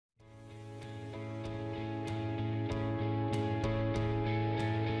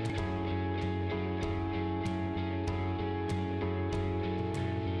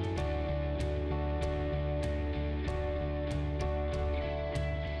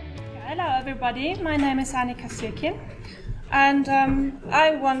Hello everybody, my name is Annika Sirkin, and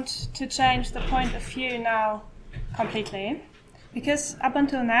I want to change the point of view now completely, because up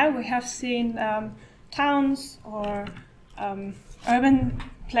until now we have seen towns or urban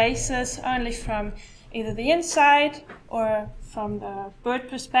places only from either the inside or from the bird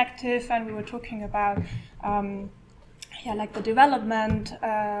perspective, and we were talking about like the development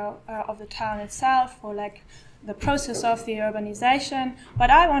of the town itself, or like the process of the urbanization.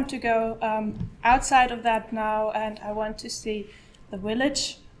 But I want to go outside of that now, and I want to see the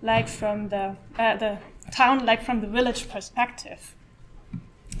village like from the town like from the village perspective.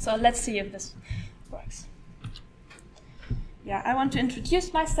 So let's see if this works. Yeah, I want to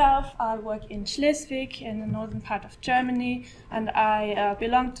introduce myself. I work in Schleswig, in the northern part of Germany, and I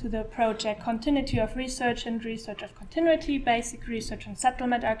belong to the project Continuity of Research and Research of Continuity, Basic Research and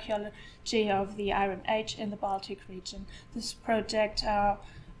Settlement Archaeology of the Iron Age in the Baltic region. This project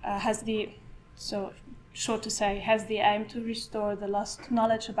has the aim to restore the lost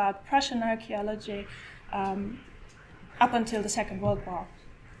knowledge about Prussian archaeology up until the Second World War.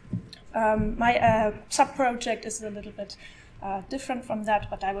 My sub-project is a little bit different from that,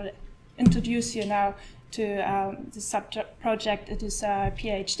 but I will introduce you now to the sub-project. It is a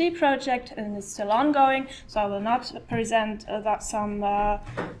PhD project and it's still ongoing, so I will not present some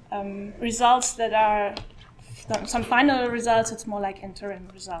results that are some final results. It's more like interim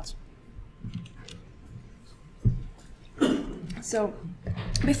results. So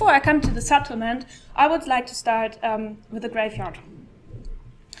before I come to the settlement, I would like to start with the graveyard.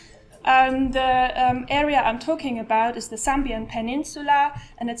 The area I'm talking about is the Sambian Peninsula,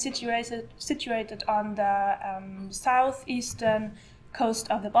 and it's situated on the southeastern coast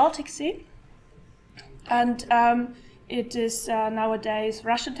of the Baltic Sea. And it is nowadays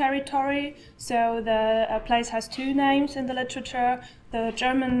Russian territory, so the place has two names in the literature. The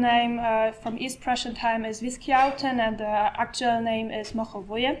German name from East Prussian time is Wiskiauten, and the actual name is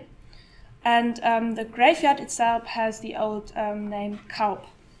Mokhovoye. And the graveyard itself has the old name Kaup.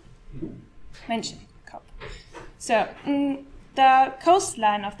 Mentioned Kaup. So the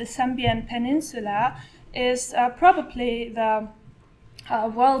coastline of the Sambian Peninsula is probably the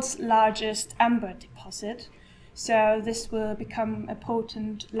world's largest amber deposit, so this will become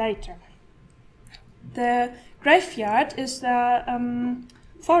important later. The graveyard is the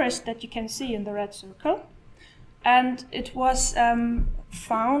forest that you can see in the red circle, and it was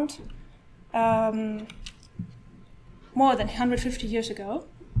found more than 150 years ago.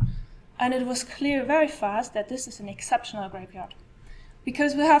 And it was clear very fast that this is an exceptional graveyard,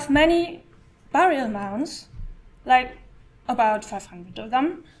 because we have many burial mounds, like about 500 of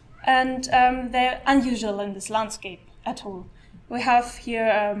them, and they're unusual in this landscape at all. We have here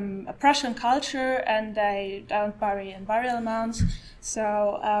a Prussian culture, and they don't bury in burial mounds,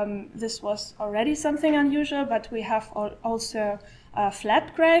 so this was already something unusual, but we have also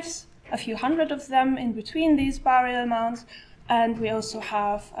flat graves, a few hundred of them in between these burial mounds. And we also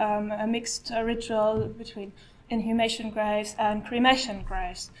have a mixed ritual between inhumation graves and cremation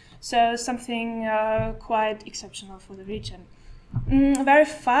graves. So something quite exceptional for the region. Very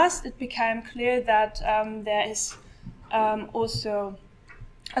fast it became clear that there is also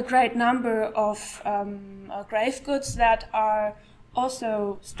a great number of grave goods that are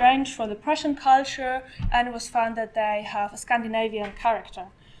also strange for the Prussian culture, and it was found that they have a Scandinavian character.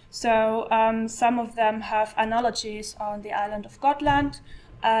 So some of them have analogies on the island of Gotland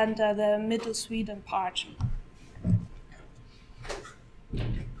and the middle Sweden part.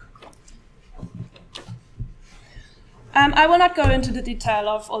 I will not go into the detail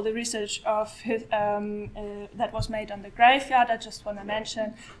of all the research that was made on the graveyard. I just want to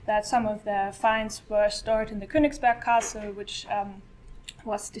mention that some of the finds were stored in the Königsberg Castle, which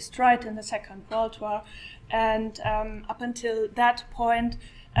was destroyed in the Second World War. And up until that point,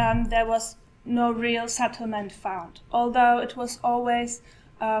 there was no real settlement found, although it was always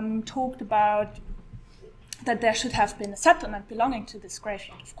talked about that there should have been a settlement belonging to this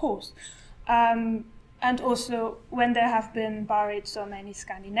graveyard, of course. And also, when there have been buried so many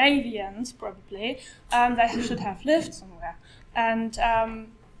Scandinavians, probably, they should have lived somewhere. And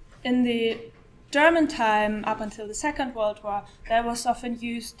in the German time, up until the Second World War, there was often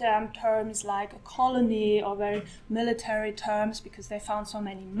used terms like a colony or very military terms, because they found so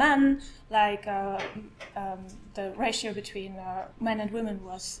many men, like the ratio between men and women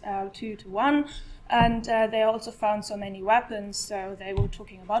was 2 to 1, and they also found so many weapons, so they were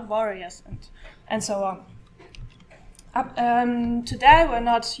talking about warriors and so on. Today we're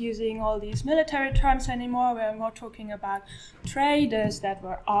not using all these military terms anymore, we're more talking about traders that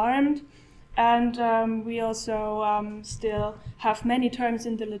were armed, And we also still have many terms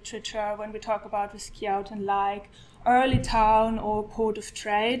in the literature when we talk about Wiskiauten, like early town or port of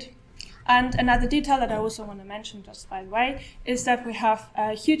trade. And another detail that I also want to mention, just by the way, is that we have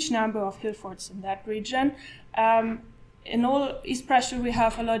a huge number of hill forts in that region. In all East Prussia, we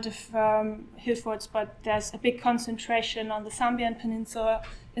have a lot of hill forts, but there's a big concentration on the Sambian Peninsula,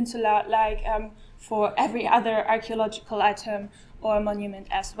 like for every other archaeological item or monument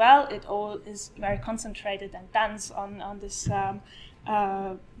as well. It all is very concentrated and dense on this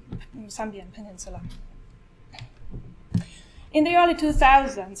Sambian Peninsula. In the early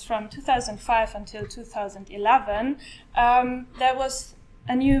 2000s, from 2005 until 2011, there was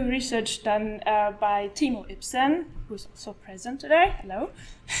a new research done by Timo Ibsen, who's also present today. Hello.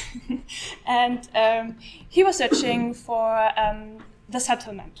 And he was searching for the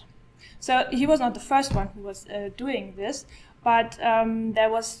settlement. So he was not the first one who was doing this, but there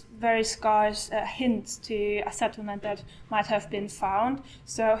was very scarce hints to a settlement that might have been found.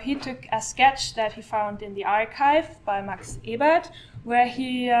 So he took a sketch that he found in the archive by Max Ebert, where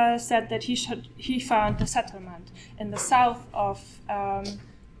he said that he found the settlement in the south of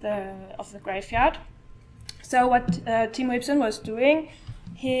the graveyard. So what Timo Ibsen was doing,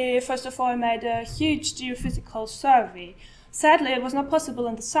 he first of all made a huge geophysical survey. Sadly, it was not possible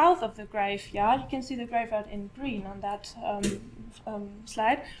in the south of the graveyard. You can see the graveyard in green on that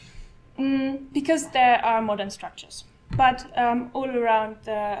slide, because there are modern structures. But all around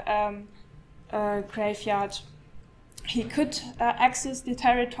the graveyard, he could access the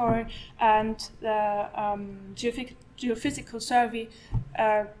territory, and the geophysical survey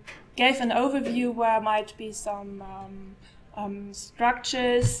gave an overview where might be some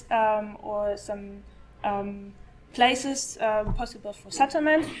structures or some places possible for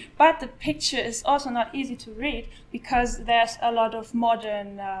settlement, but the picture is also not easy to read because there's a lot of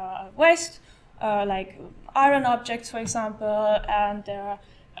modern waste, like iron objects, for example, and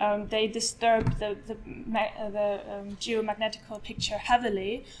they disturb the geomagnetical picture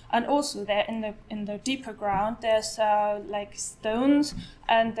heavily. And also, there in the deeper ground, there's like stones,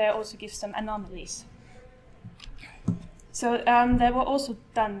 and they also give some anomalies. So there were also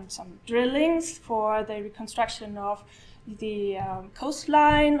done some drillings for the reconstruction of the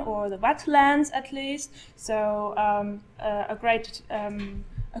coastline or the wetlands, at least. So a great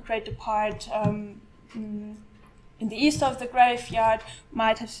part in the east of the graveyard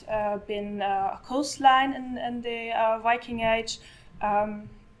might have been a coastline in the Viking Age,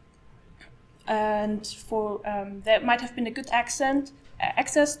 and for there might have been a good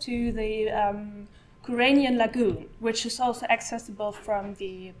access to the Kuranian Lagoon, which is also accessible from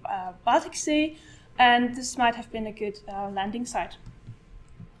the Baltic Sea, and this might have been a good landing site.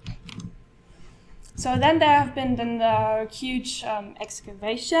 So then there have been huge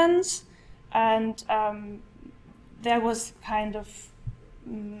excavations, and there was kind of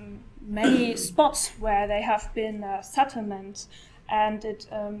many spots where they have been settlements, and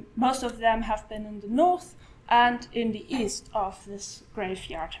most of them have been in the north and in the east of this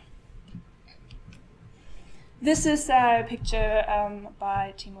graveyard. This is a picture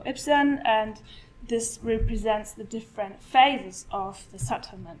by Timo Ibsen, and this represents the different phases of the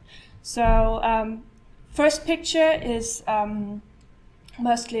settlement. So first picture is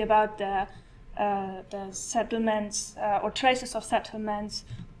mostly about the settlements or traces of settlements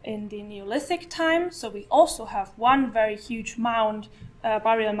in the Neolithic time. So we also have one very huge mound,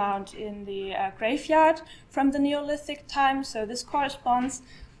 burial mound in the graveyard from the Neolithic time. So this corresponds.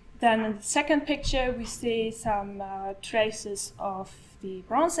 Then in the second picture, we see some traces of the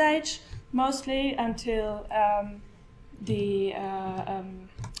Bronze Age, mostly until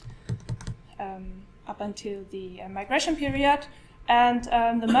up until the migration period. And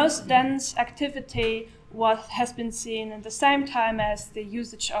the most dense activity has been seen in the same time as the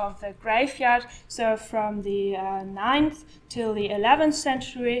usage of the graveyard, so from the 9th till the 11th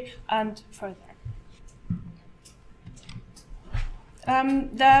century and further.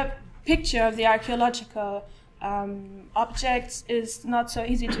 The picture of the archaeological objects is not so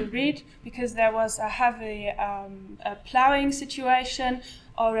easy to read because there was a heavy ploughing situation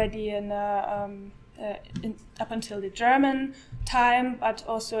already up until the German time, but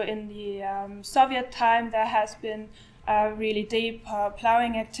also in the Soviet time there has been really deep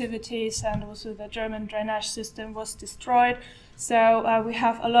ploughing activities, and also the German drainage system was destroyed. So we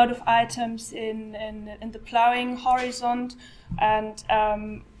have a lot of items in the ploughing horizon, and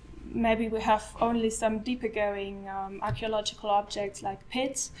maybe we have only some deeper going archaeological objects like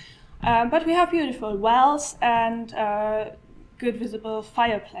pits, but we have beautiful wells and good visible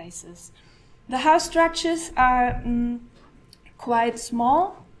fireplaces. The house structures are quite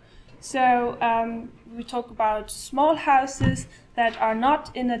small, So we talk about small houses that are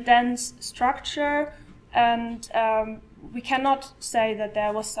not in a dense structure, and we cannot say that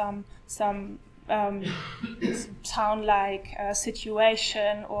there was some town-like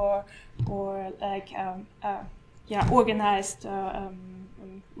situation or like organized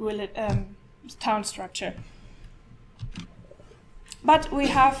town structure. But we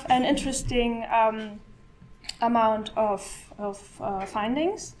have an interesting amount of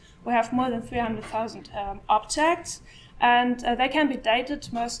findings. We have more than 300,000 objects, and they can be dated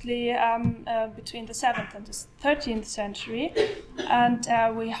mostly between the 7th and the 13th century. And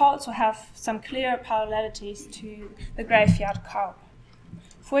we also have some clear parallelities to the graveyard carp.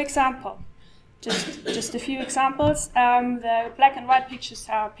 For example, just a few examples. The black and white pictures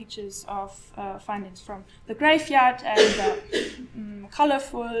are pictures of findings from the graveyard, and the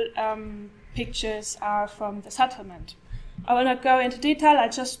colorful pictures are from the settlement. I will not go into detail. I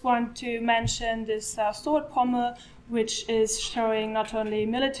just want to mention this sword pommel, which is showing not only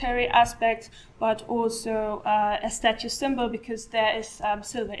military aspects but also a statue symbol, because there is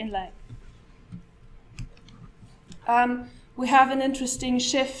silver inlay. We have an interesting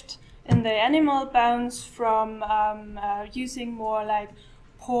shift in the animal bones from using more like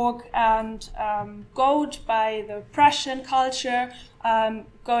pork and goat by the Prussian culture,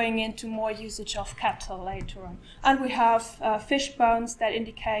 going into more usage of cattle later on. And we have fish bones that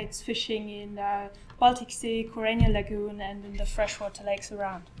indicates fishing in Baltic Sea, Corallian Lagoon, and in the freshwater lakes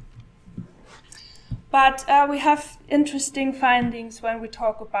around. But we have interesting findings when we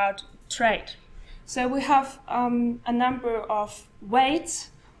talk about trade. So we have a number of weights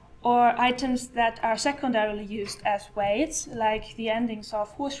or items that are secondarily used as weights, like the endings of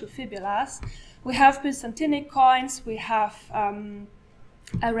horseshoe fibulas. We have Byzantinic coins, we have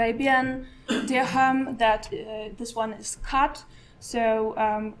Arabian dirham, that this one is cut. So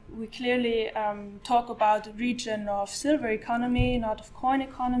we clearly talk about the region of silver economy, not of coin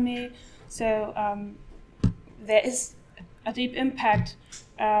economy. So there is a deep impact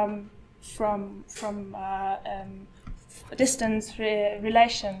from distance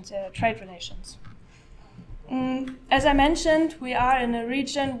relations, trade relations. As I mentioned, we are in a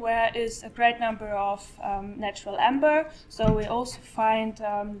region where is a great number of natural amber. So we also find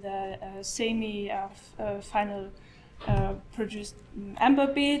the final produced amber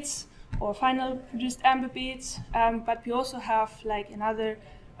beads or final produced amber beads. But we also have, like in other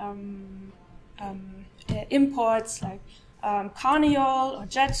imports, like carniole or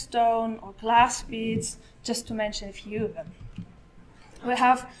jetstone or glass beads, just to mention a few of them. We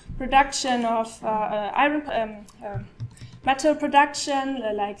have production of metal production,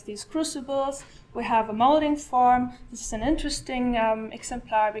 like these crucibles. We have a molding form. This is an interesting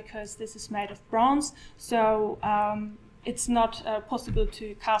exemplar because this is made of bronze, so it's not possible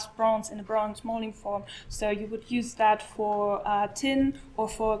to cast bronze in a bronze molding form. So you would use that for tin or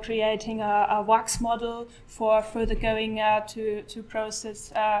for creating a wax model for further going to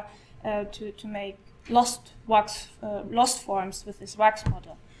process to make lost forms with this wax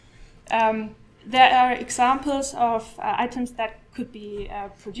model. There are examples of items that could be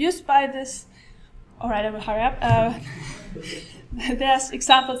produced by this. All right, I will hurry up. There's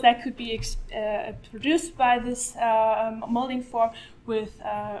examples that could be produced by this molding form with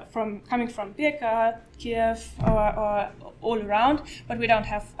coming from Birka, Kiev, or all around, but we don't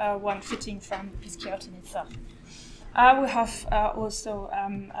have one fitting from Wiskiauten itself. We have also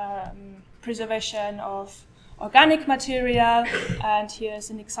preservation of organic material, and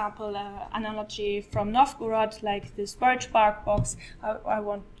here's an example, analogy from Novgorod, like this birch bark box. I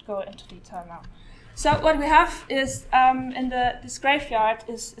won't go into detail now. So what we have is this graveyard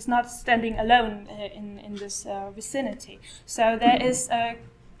is not standing alone in this vicinity. So there is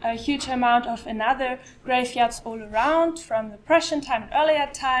a huge amount of another graveyards all around from the Prussian time and earlier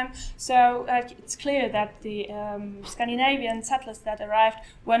time. So it's clear that the Scandinavian settlers that arrived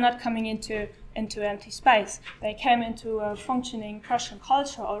were not coming into empty space. They came into a functioning Prussian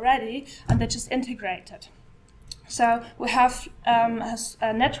culture already, and they just integrated. So we have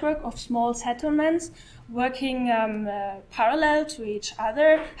a network of small settlements working parallel to each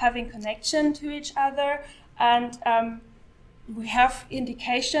other, having connection to each other, and we have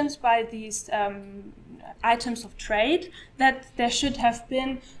indications by these items of trade that there should have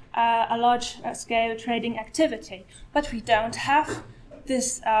been a large-scale trading activity. But we don't have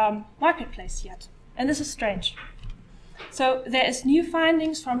this marketplace yet, and this is strange. So there is new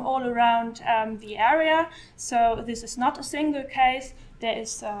findings from all around the area. So this is not a single case. There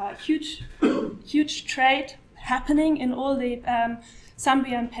is a huge trade happening in all the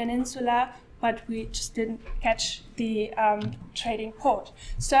Sambian Peninsula, but we just didn't catch the trading port.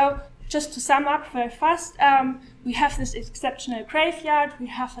 So just to sum up very fast, we have this exceptional graveyard, we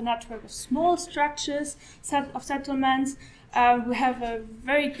have a network of small structures, of settlements, we have a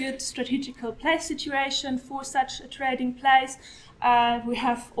very good strategical place situation for such a trading place. We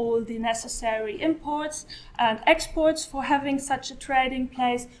have all the necessary imports and exports for having such a trading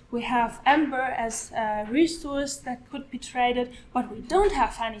place. We have amber as a resource that could be traded, but we don't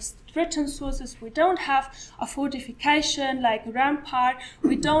have any written sources. We don't have a fortification like a rampart.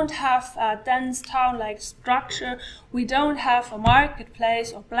 We don't have a dense town-like structure. We don't have a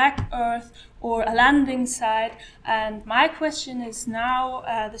marketplace or black earth or a landing site. And my question is now,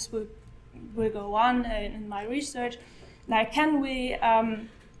 this will go on in my research, like, can we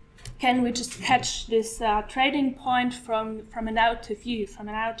just catch this trading point from an outer view, from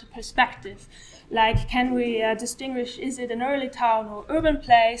an outer perspective? Like, can we distinguish, is it an early town or urban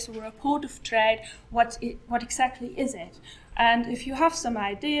place or a port of trade? What exactly is it? And if you have some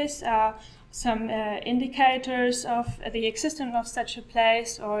ideas, some indicators of the existence of such a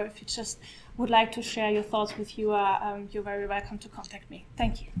place, or if you just would like to share your thoughts with you, you're very welcome to contact me.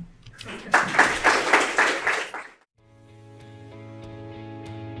 Thank you.